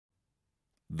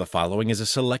The following is a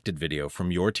selected video from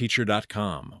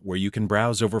yourteacher.com, where you can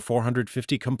browse over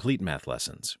 450 complete math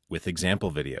lessons with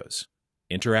example videos,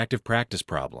 interactive practice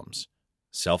problems,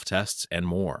 self-tests, and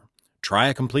more. Try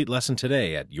a complete lesson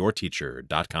today at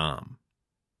yourteacher.com.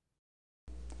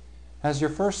 As your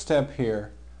first step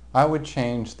here, I would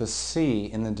change the c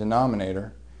in the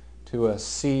denominator to a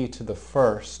c to the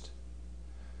first.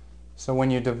 So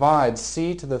when you divide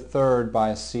c to the third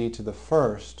by c to the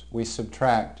first, we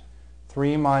subtract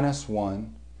 3 minus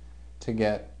 1 to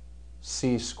get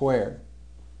c squared.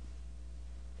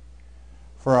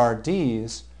 For our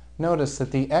d's, notice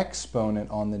that the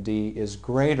exponent on the d is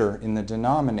greater in the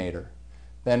denominator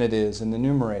than it is in the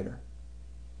numerator.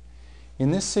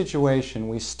 In this situation,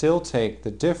 we still take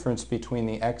the difference between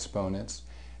the exponents,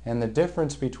 and the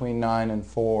difference between 9 and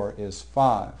 4 is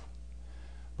 5.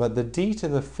 But the d to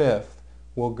the fifth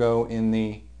will go in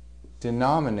the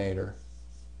denominator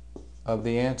of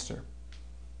the answer.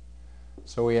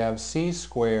 So we have c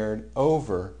squared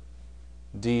over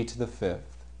d to the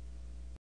fifth.